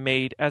mistake I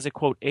made as a,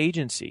 quote,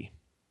 agency.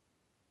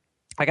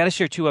 I got to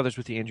share two others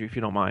with you, Andrew, if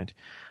you don't mind,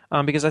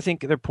 because I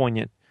think they're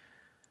poignant.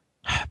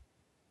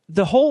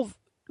 The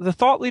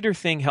thought leader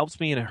thing helps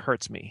me and it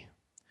hurts me.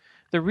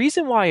 The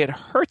reason why it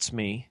hurts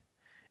me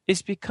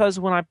is because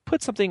when I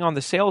put something on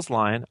the sales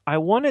line, I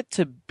want it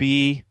to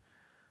be,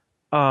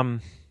 I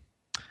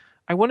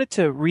want it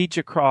to reach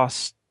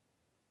across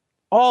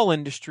all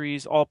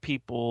industries, all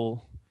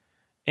people,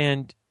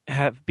 and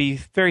be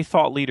very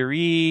thought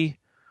leader-y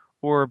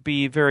or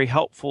be very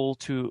helpful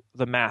to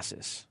the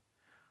masses.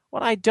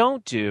 What I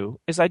don't do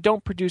is I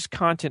don't produce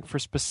content for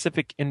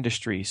specific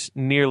industries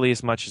nearly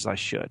as much as I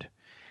should.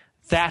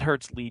 That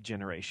hurts lead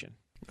generation.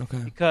 Okay.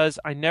 Because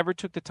I never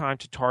took the time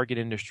to target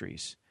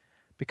industries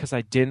because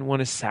I didn't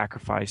want to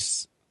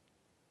sacrifice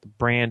the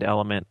brand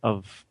element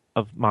of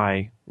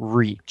my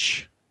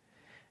reach.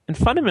 And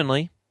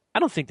fundamentally, I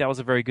don't think that was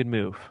a very good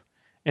move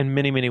in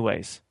many, many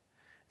ways.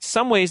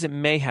 Some ways it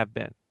may have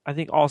been. I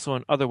think also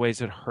in other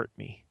ways it hurt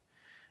me.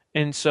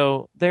 And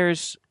so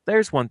there's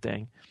one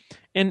thing.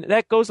 And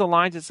that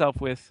aligns itself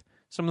with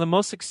some of the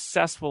most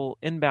successful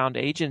inbound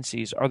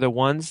agencies are the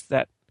ones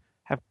that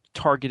have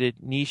targeted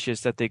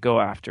niches that they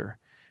go after.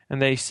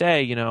 And they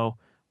say,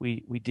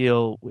 we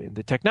deal in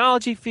the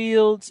technology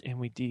fields and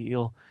we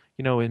deal,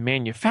 in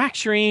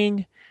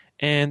manufacturing,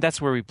 and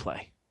that's where we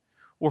play.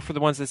 Or for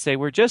the ones that say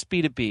we're just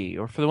B2B,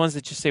 or for the ones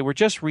that just say we're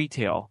just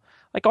retail.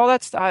 Like all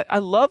that stuff. I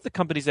love the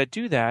companies that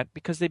do that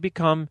because they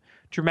become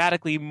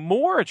dramatically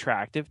more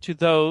attractive to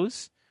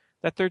those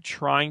that they're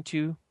trying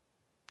to,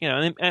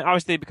 and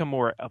obviously they become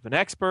more of an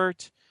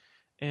expert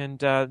and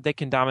they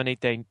can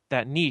dominate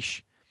that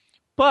niche.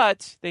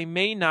 But they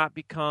may not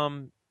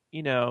become,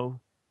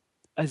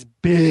 as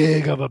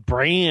big of a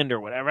brand or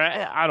whatever.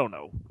 I don't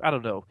know.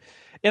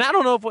 And I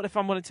don't know if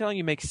I'm going to tell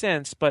you makes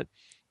sense, but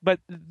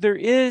there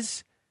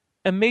is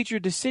a major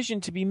decision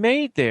to be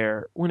made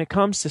there when it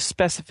comes to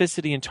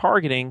specificity and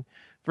targeting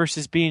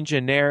versus being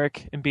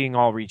generic and being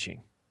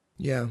all-reaching.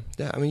 Yeah.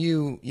 I mean,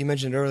 you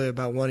mentioned earlier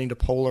about wanting to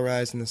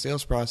polarize in the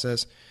sales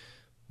process.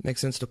 It makes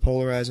sense to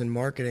polarize in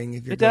marketing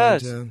if you're going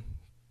to...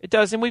 It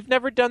does, and we've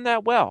never done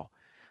that well.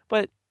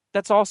 But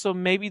that's also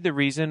maybe the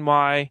reason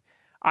why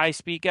I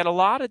speak at a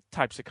lot of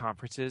types of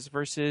conferences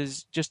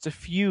versus just a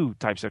few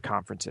types of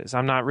conferences.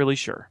 I'm not really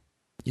sure.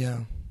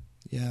 Yeah.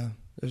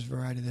 There's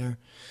variety there.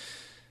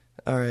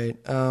 All right.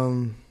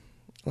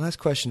 Last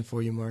question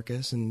for you,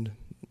 Marcus, and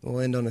we'll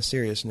end on a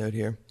serious note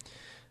here.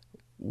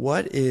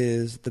 What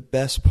is the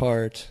best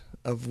part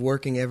of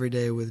working every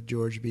day with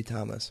George B.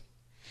 Thomas?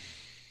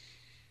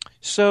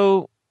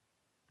 So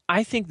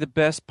I think the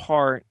best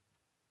part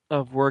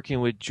of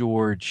working with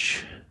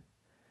George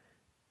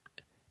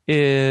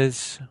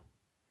is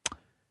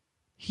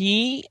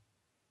he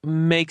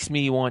makes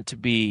me want to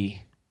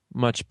be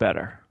much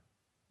better,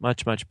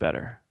 much, much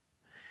better.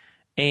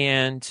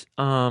 And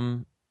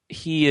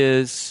he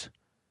is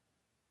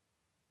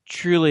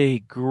truly a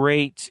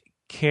great,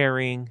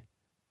 caring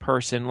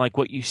person. Like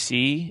what you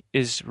see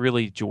is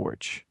really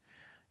George.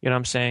 You know what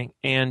I'm saying?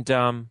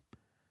 And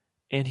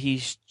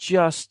he's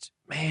just,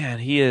 man,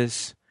 he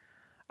is,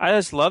 I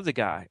just love the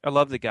guy. I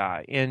love the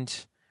guy.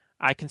 And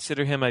I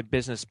consider him a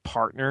business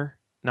partner,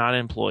 not an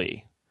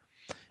employee.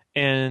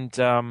 And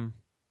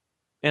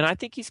I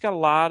think he's got a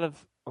lot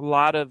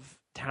of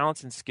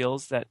talents and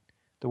skills that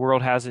the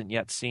world hasn't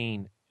yet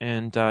seen.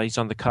 And he's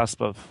on the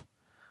cusp of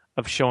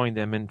showing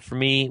them. And for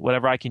me,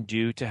 whatever I can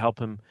do to help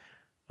him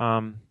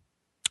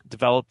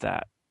develop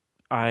that,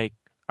 I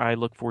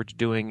look forward to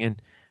doing.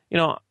 And,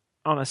 on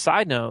a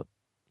side note,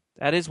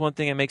 that is one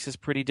thing that makes us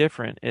pretty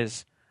different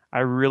is I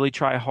really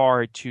try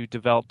hard to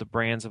develop the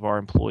brands of our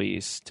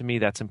employees. To me,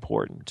 that's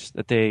important,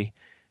 that they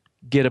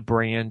get a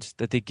brand,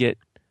 that they get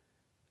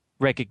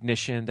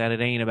recognition, that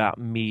it ain't about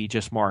me,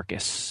 just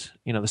Marcus.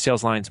 The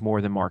sales line's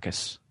more than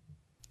Marcus.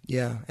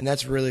 Yeah, and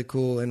that's really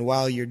cool. And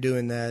while you're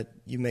doing that,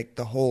 you make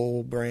the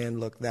whole brand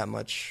look that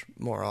much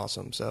more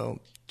awesome. So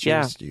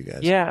cheers to you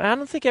guys. Yeah, and I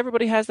don't think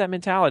everybody has that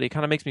mentality. It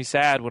kind of makes me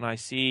sad when I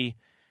see,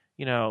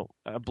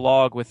 a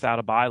blog without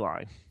a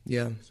byline.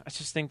 Yeah. I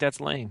just think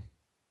that's lame.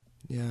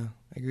 Yeah,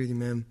 I agree with you,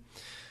 man.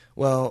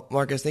 Well,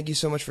 Marcus, thank you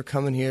so much for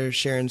coming here,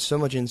 sharing so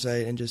much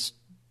insight, and just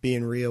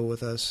being real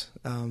with us.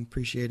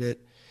 Appreciate it.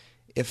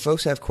 If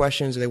folks have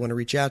questions or they want to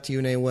reach out to you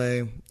in any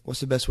way, what's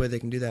the best way they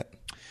can do that?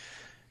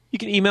 You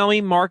can email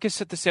me,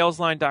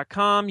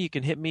 marcus@thesalesline.com. You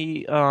can hit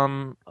me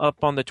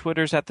up on the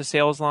Twitters at The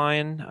Sales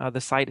Line. The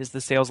site is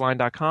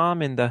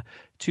thesalesline.com, and the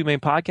two main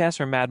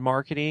podcasts are Mad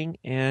Marketing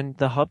and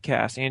the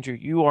Hubcast. Andrew,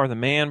 you are the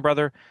man,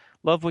 brother.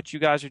 Love what you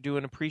guys are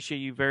doing. Appreciate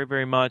you very,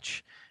 very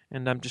much.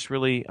 And I'm just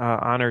really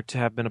honored to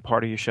have been a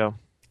part of your show.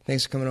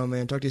 Thanks for coming on,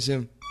 man. Talk to you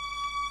soon.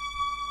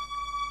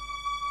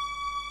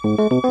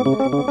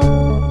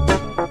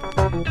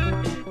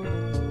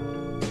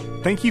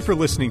 Thank you for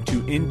listening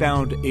to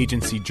Inbound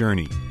Agency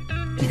Journey.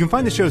 You can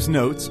find the show's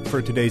notes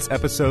for today's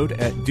episode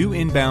at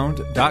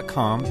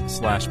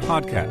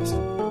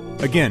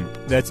doinbound.com/podcast. Again,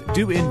 that's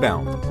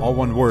doinbound, all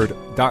one word,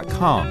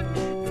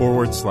 .com/podcast.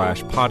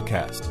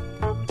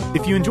 iTunes.com/podcast.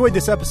 If you enjoyed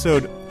this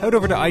episode, head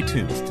over to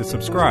iTunes to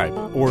subscribe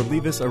or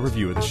leave us a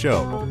review of the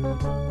show.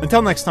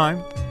 Until next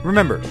time,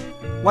 remember,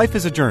 life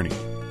is a journey.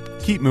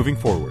 Keep moving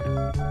forward.